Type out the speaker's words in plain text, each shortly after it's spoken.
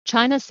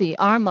China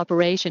C-arm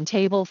operation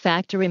table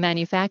factory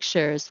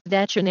manufactures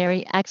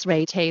veterinary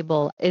X-ray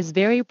table is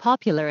very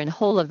popular in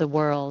whole of the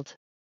world.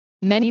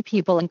 Many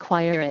people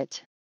inquire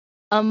it.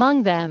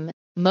 Among them,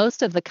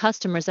 most of the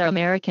customers are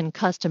American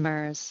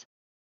customers.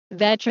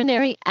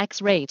 Veterinary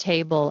X-ray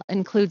table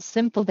includes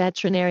simple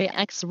veterinary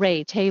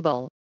X-ray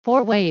table,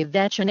 four-way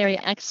veterinary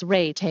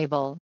X-ray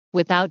table,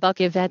 without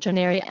bucket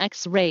veterinary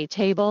X-ray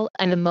table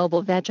and a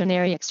mobile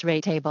veterinary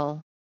X-ray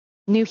table.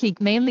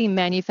 Newheek mainly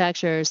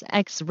manufactures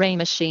X-ray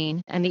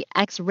machine and the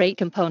X-ray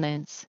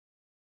components.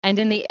 And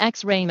in the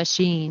X-ray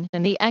machine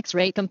and the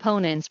X-ray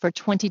components for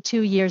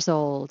 22 years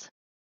old.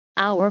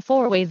 Our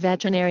four-way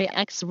veterinary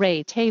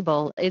X-ray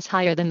table is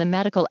higher than the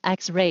medical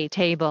X-ray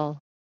table.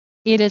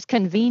 It is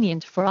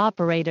convenient for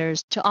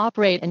operators to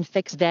operate and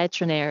fix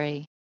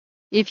veterinary.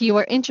 If you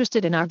are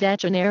interested in our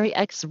veterinary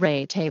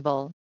X-ray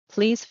table,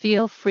 please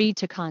feel free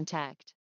to contact.